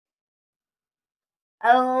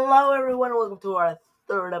Hello, everyone. Welcome to our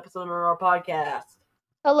third episode of our podcast.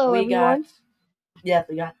 Hello, We got, everyone.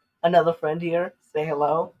 we got another friend here. Say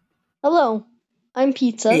hello. Hello, I'm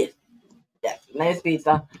Pizza. Yes, yes, nice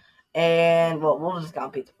pizza. And, well, we'll just call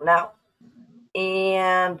him pizza for now.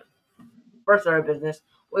 And, first order of business,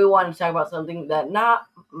 we wanted to talk about something that not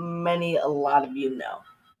a lot of you know.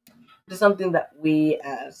 Just something that we,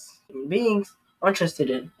 as human beings, are interested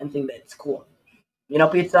in and think that it's cool. You know,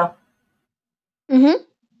 pizza? Mm-hmm.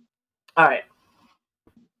 Alright.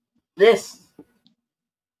 This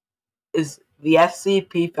is the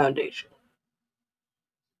SCP Foundation.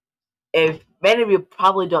 If many of you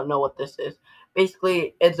probably don't know what this is,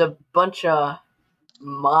 basically it's a bunch of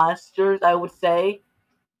monsters, I would say,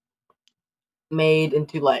 made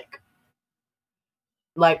into a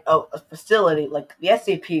facility. Like the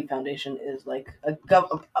SCP Foundation is like a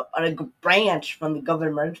branch from the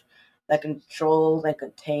government that controls and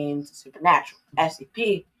contains the supernatural.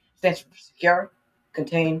 SCP stands for Secure,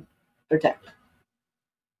 Contain, Protect.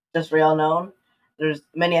 Just for y'all known, there's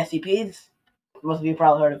many SCPs. Most of you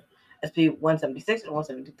probably heard of SCP-176 and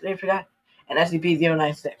 173, I forgot, and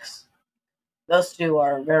SCP-096. Those two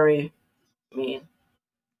are very mean.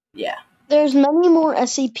 Yeah. There's many more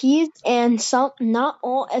SCPs, and not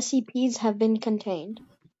all SCPs have been contained.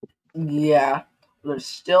 Yeah. There's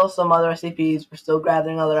still some other SCPs. We're still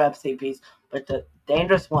gathering other SCPs, but the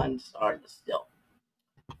dangerous ones are still.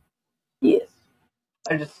 Yes.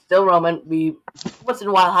 Are just still roaming. We once in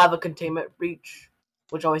a while have a containment breach,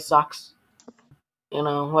 which always sucks.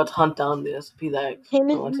 Let's hunt down the SCP that what's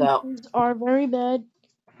Containment out. breaches are very bad.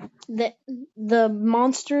 The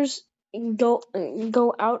monsters go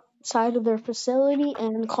outside of their facility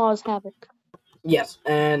and cause havoc. Yes,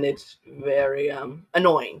 and it's very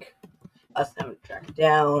annoying us having to track it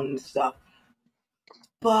down and stuff.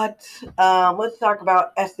 But let's talk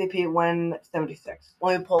about SCP-176.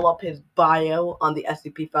 Let me pull up his bio on the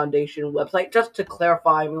SCP Foundation website just to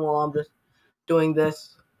clarify while I'm just doing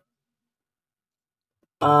this.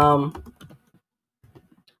 Um,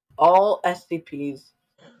 all SCPs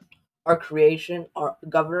are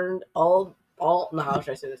governed. All no, how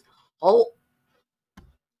should I say this? All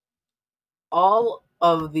all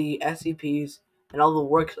of the SCPs and all the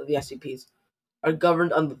works of the SCPs are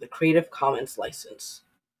governed under the Creative Commons license.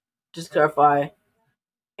 Just to clarify,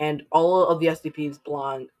 and all of the SCPs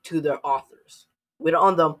belong to their authors. We don't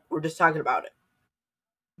own them, we're just talking about it.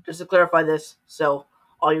 Just to clarify this, so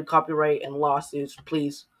all your copyright and lawsuits,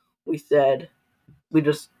 please, we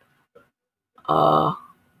just, uh,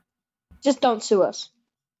 Just don't sue us.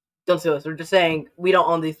 don't sue us. We're just saying we don't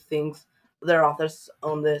own these things, their authors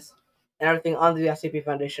own this, and everything on the SCP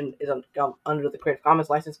Foundation is under the Creative Commons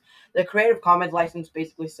license. The Creative Commons license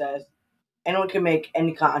basically says anyone can make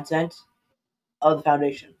any content of the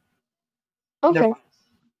Foundation. They're Okay. fine.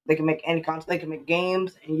 They can make any content. They can make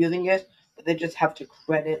games and using it, but they just have to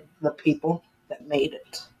credit the people that made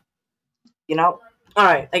it. All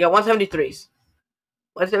right. I got 173s.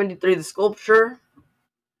 173. The sculpture.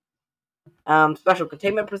 Special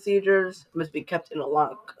containment procedures must be kept in a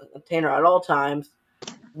locked container at all times.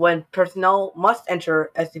 When personnel must enter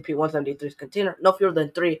SCP-173's container, no fewer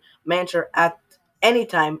than 3 may enter at any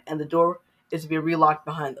time, and the door is to be relocked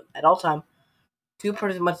behind them at all times. 2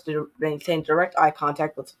 persons must maintain direct eye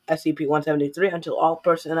contact with SCP-173 until all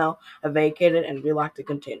personnel have vacated and relocked the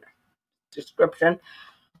container. Description: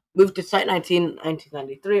 moved to Site 19,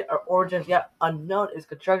 1993. Our origins yet unknown is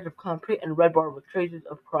constructed of concrete and red bar with traces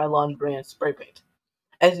of Krylon brand spray paint.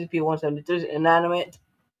 SCP-173 is inanimate,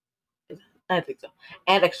 I think so,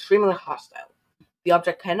 and extremely hostile. The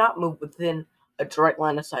object cannot move within a direct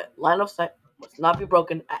line of sight. Line of sight must not be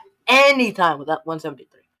broken at any time without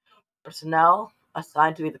 173. Personnel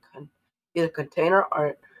assigned to either container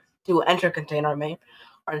or to enter container main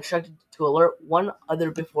are instructed to alert one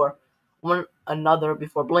another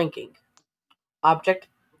before blinking. Object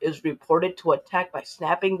is reported to attack by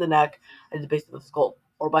snapping the neck at the base of the skull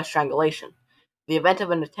or by strangulation. In the event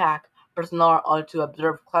of an attack, personnel are to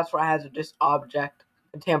observe classified hazardous object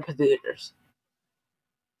containment procedures.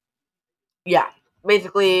 Yeah,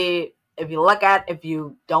 basically, if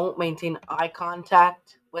you don't maintain eye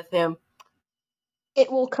contact with him,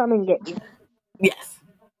 It will come and get you. yes.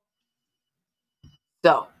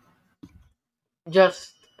 So,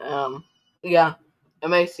 just yeah, it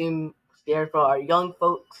may seem scary for our young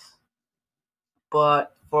folks,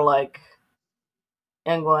 but for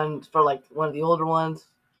young ones, for one of the older ones,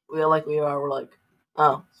 we're like,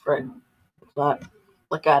 oh, it's right, it's not.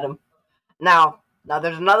 Look at him. Now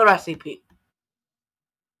there's another SCP,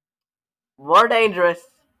 more dangerous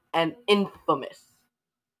and infamous.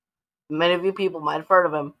 Many of you people might have heard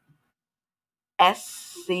of him.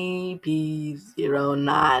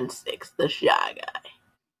 SCP-096, the Shy Guy.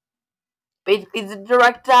 Basically, the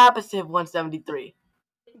direct opposite of 173.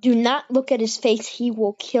 Do not look at his face, he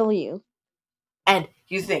will kill you. And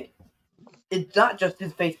you think, it's not just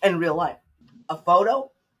his face in real life. A photo,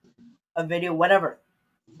 a video, whatever.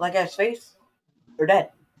 Like his face, you're dead.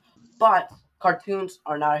 But cartoons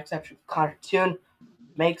are not an exception. Cartoon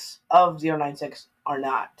makes of 096 are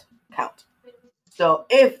not count. So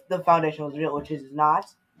if the Foundation was real, which it is not,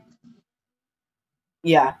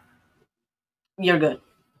 yeah, you're good.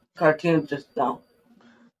 Cartoons just don't.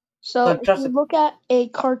 So So if trust you it, look at a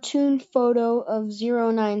cartoon photo of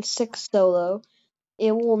 096 Solo,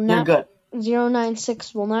 it will you're not good.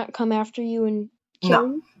 096 will not come after you and kill No,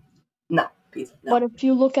 you. no, please, no. But if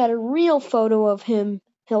you look at a real photo of him,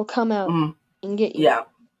 he'll come out and get you. Yeah,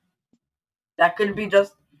 that could be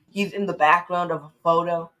just he's in the background of a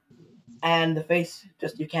photo, and the face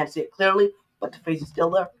just you can't see it clearly, but the face is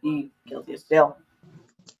still there. He kills you still.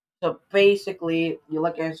 So basically, you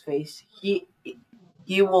look at his face. He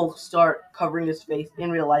will start covering his face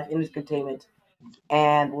in real life in his containment,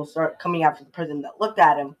 and will start coming after the person that looked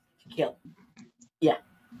at him to kill. Yeah.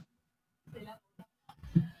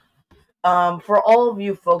 For all of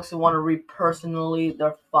you folks who want to read personally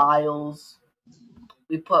their files,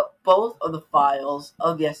 we put both of the files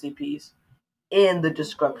of the SCPs in the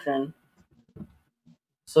description.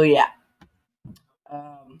 So yeah,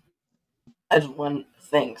 that's one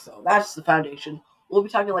thing. So that's the Foundation. We'll be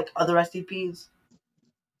talking like other SCPs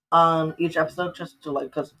on each episode, just to like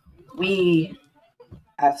because we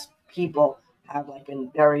as people have like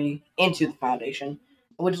been very into the Foundation.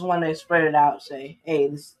 We just want to spread it out, say, hey,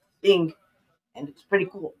 this thing, and it's pretty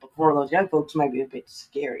cool. But for those young folks, it might be a bit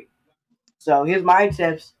scary. So here's my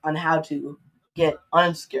tips on how to get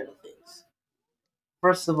unscared of things.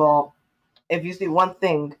 First of all, if you see one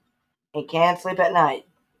thing and can't sleep at night,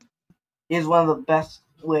 here's one of the best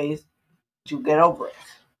ways to get over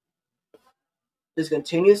it. Just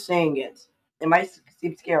continue saying it. It might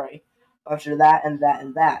seem scary after that and that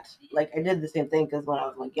and that. Like I did the same thing because when I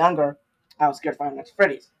was like younger, I was scared of Five Nights at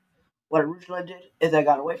Freddy's. What originally I did is I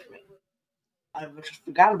got away from it. I just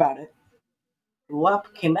forgot about it. Grew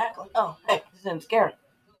up, came back like, oh hey, this isn't scary.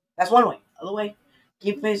 That's one way. Other way,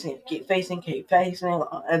 keep facing it, keep facing,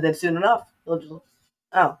 and then soon enough, you'll just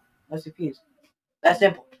oh, let's see peace. That's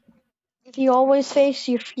simple. If you always face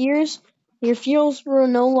your fears will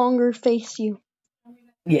no longer face you.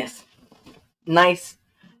 Yes. Nice,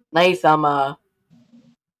 nice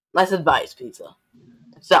nice advice, pizza.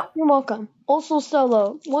 So You're welcome. Also,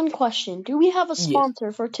 Solo, one question. Do we have a yes.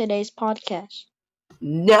 sponsor for today's podcast?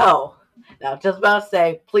 No. Now, just about to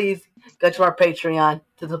say, please go to our Patreon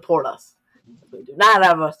to support us. We do not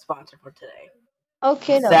have a sponsor for today.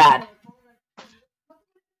 Okay, no. Sad.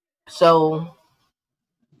 So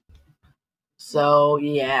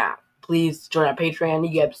yeah. Please join our Patreon.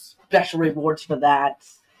 You get special rewards for that.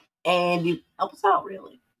 And you help us out,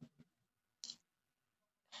 really.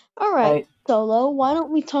 Alright, Right? Solo, why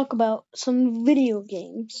don't we talk about some video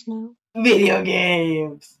games now? Video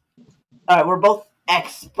games. Alright, we're both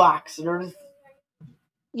Xboxers.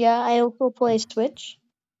 Yeah, I also play Switch.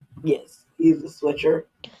 Yes, he's a switcher.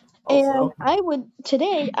 And Also.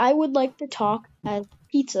 today I would like to talk as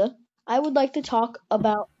pizza. I would like to talk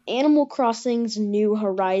about Animal Crossing's New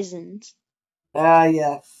Horizons.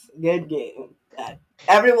 Yes. Good game.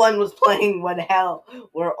 Everyone was playing when hell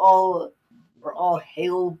we're all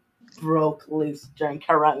hell broke loose during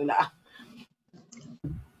Corona.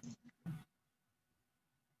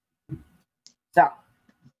 So,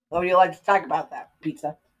 what would you like to talk about that,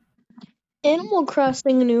 pizza? Animal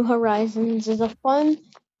Crossing New Horizons is a fun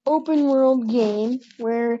open world game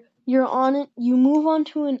where you move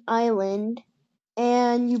onto an island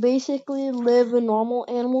and you basically live a normal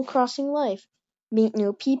Animal Crossing life. Meet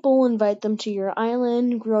new people, invite them to your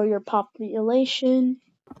island, grow your population.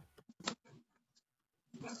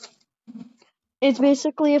 It's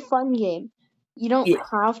basically a fun game. You don't Yes.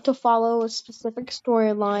 have to follow a specific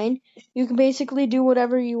storyline. You can basically do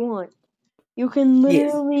whatever you want. You can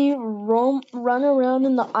Yes. literally run around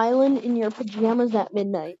in the island in your pajamas at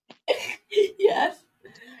midnight. Yes.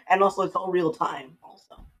 And also it's all real time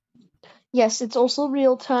also. Yes, it's also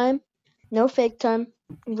real time, no fake time,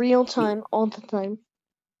 real Yeah. time all the time.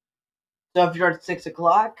 So if you're at 6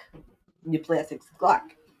 o'clock, you play at 6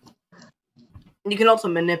 o'clock. You can also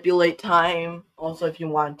manipulate time also if you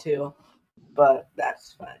want to, but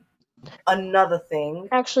that's fine. Another thing.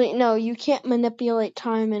 Actually, no, you can't manipulate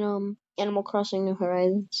time in Animal Crossing New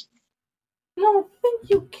Horizons. No, I think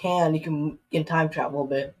you can. You can time travel a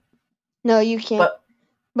bit. No, you can't. But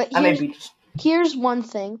But I may be just here's one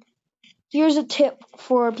thing. Here's a tip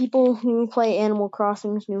for people who play Animal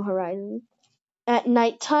Crossing's New Horizons. At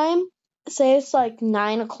nighttime, say it's like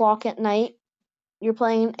 9 o'clock at night, you're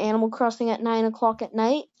playing Animal Crossing at 9 o'clock at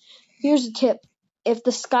night. Here's a tip. If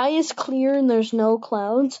the sky is clear and there's no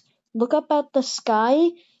clouds, look up at the sky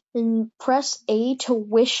and press A to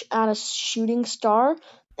wish at a shooting star.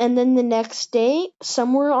 And then the next day,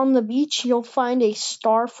 somewhere on the beach, you'll find a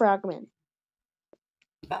star fragment.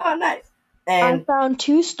 Oh, nice. I And found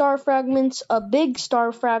 2 star fragments, a big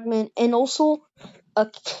star fragment, and also a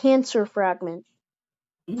Cancer fragment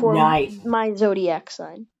for nice. my zodiac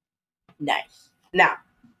sign. Nice. Now,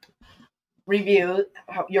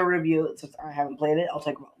 your review, since I haven't played it, I'll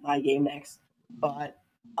talk about my game next. But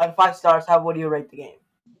on 5 stars, how would you rate the game?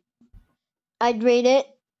 I'd rate it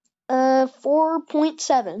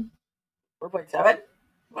 4.7. 4.7?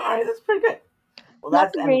 Alright, that's pretty good. Well, Not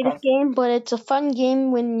that's the Animal greatest Crossing. game, but it's a fun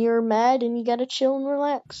game when you're mad and you gotta chill and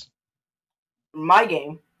relax. My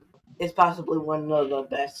game is possibly one of the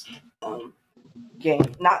best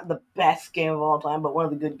games. Not the best game of all time, but one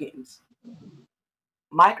of the good games.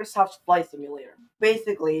 Microsoft's Flight Simulator.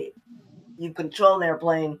 Basically, you control an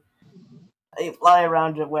airplane, you fly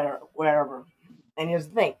around it wherever. And here's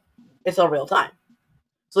the thing, it's all real time.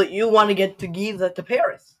 So you want to get to Giza to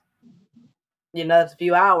Paris. That's a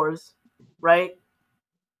few hours, right?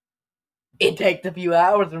 It takes a few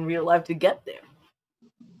hours in real life to get there.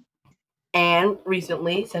 And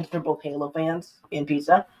recently, since we're both Halo fans in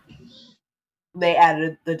Pizza, they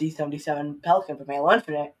added the D77 Pelican from Halo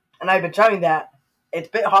Infinite. And I've been trying that. It's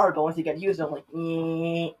a bit hard, but once you get used to it, I'm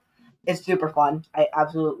like, it's super fun. I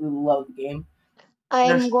absolutely love the game.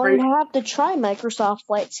 I'm There's going free, to have to try Microsoft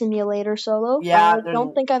Flight Simulator solo. I yeah,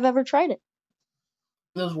 don't think I've ever tried it.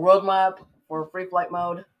 there's world map for free flight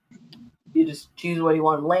mode. You just choose where you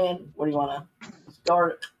want to land, where you want to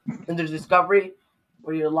start. And there's discovery,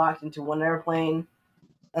 where you're locked into one airplane.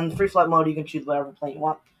 And the free flight mode, you can choose whatever plane you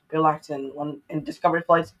want. You're locked in one. In discovery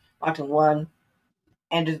flights, locked in one,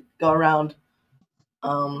 and just go around.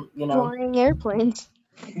 Flying airplanes.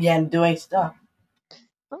 Yeah, and doing stuff,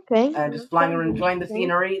 Okay. and just flying around, enjoying the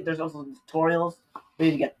scenery. There's also tutorials where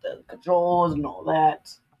you get the controls and all that,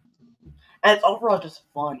 and it's overall just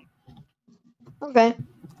fun. Okay.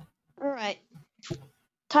 Alright.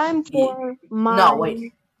 Time Yeah. for my... No,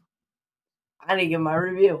 wait. I need to give my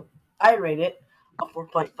review. I rate it a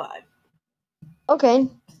 4.5 Okay.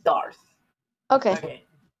 stars. Okay. Okay.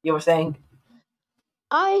 You were saying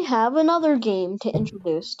I have another game to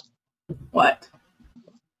introduce. what?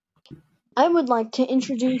 I would like to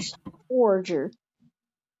introduce Forager.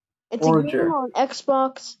 It's a game Forager. on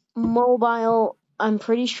Xbox, mobile, I'm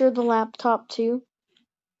pretty sure the laptop too.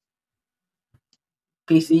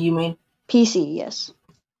 PC, you mean? PC, yes.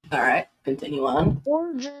 Alright, continue on.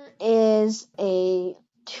 Forager is a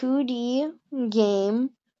 2D game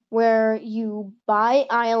where you buy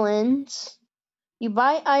islands.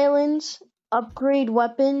 Upgrade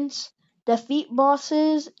weapons, defeat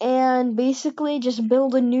bosses, and basically just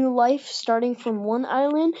build a new life starting from one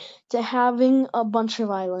island to having a bunch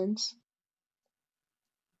of islands.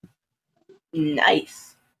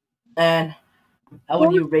 Nice. And how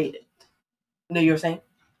would you rate it? No, you were saying?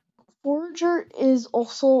 Forager is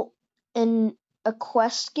also a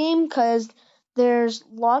quest game because there's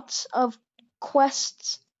lots of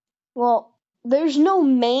quests. Well, there's no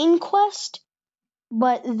main quest,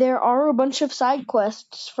 but there are a bunch of side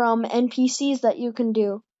quests from NPCs that you can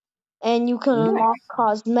do. And you can Nice. unlock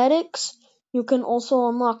cosmetics. You can also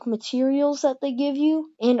unlock materials that they give you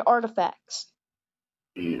and artifacts.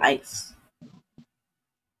 Nice.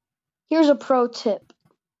 Here's a pro tip.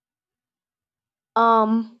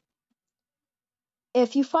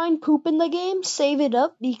 If you find poop in the game, save it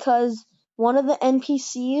up because one of the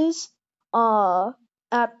NPCs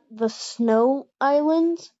at the snow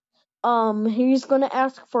island, he's gonna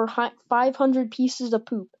ask for 500 pieces of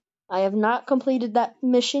poop. I have not completed that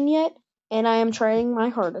mission yet, and I am trying my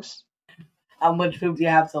hardest. How much poop do you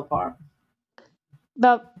have so far?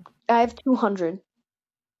 I have 200.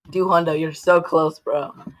 200. You're so close,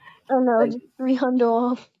 bro. Oh no, Like, just 300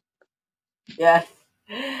 off. yes.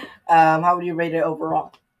 How would you rate it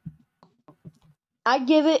overall? I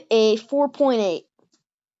give it a 4.8.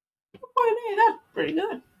 4.8. That's pretty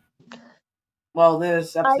good. Well,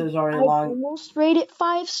 this episode is already I'd long. almost rate it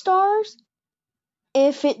 5 stars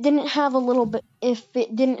if it didn't have a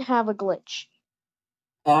glitch.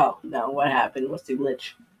 Oh, no. What happened? What's the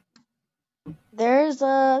glitch? There's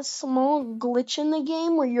a small glitch in the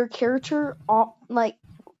game where your character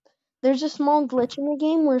there's a small glitch in the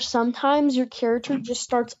game where sometimes your character just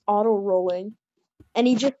starts auto rolling. And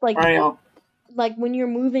he just like when you're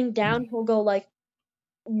moving down, he'll go like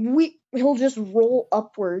he'll just roll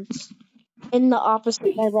upwards in the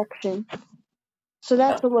opposite direction. So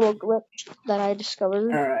that's a little glitch that I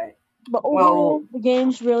discovered. All right. But Well, overall, the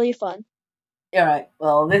game's really fun. all right.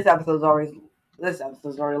 Well, this episode's already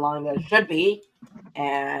long as it should be,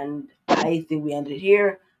 and I think we ended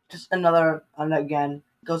here. Just another, and again,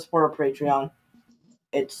 go support our Patreon.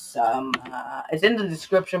 It's in the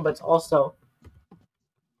description, but it's also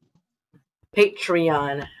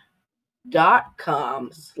patreon.com/.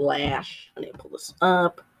 Let me pull this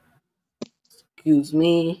up. Excuse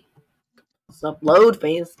me. Let's upload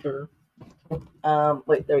faster.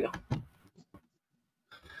 Wait, there we go.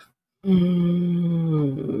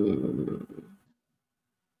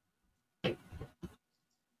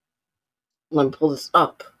 Let me pull this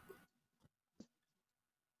up.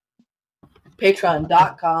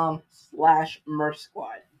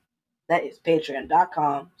 Patreon.com/MERSquad. That is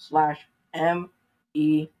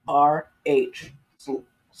patreon.com/MERH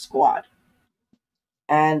squad.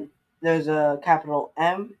 And there's a capital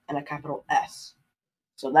M and a capital S.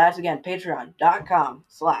 So that's again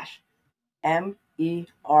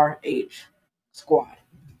patreon.com/MERH squad.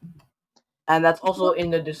 And that's also in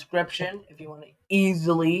the description if you want to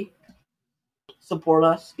easily support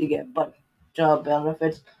us. You get a bunch of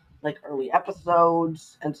benefits like early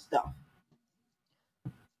episodes and stuff.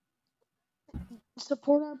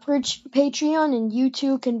 Support our Patreon, and you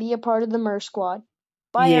too can be a part of the Mer Squad.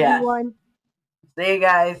 Bye, Yes. everyone. See you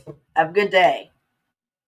guys. Have a good day.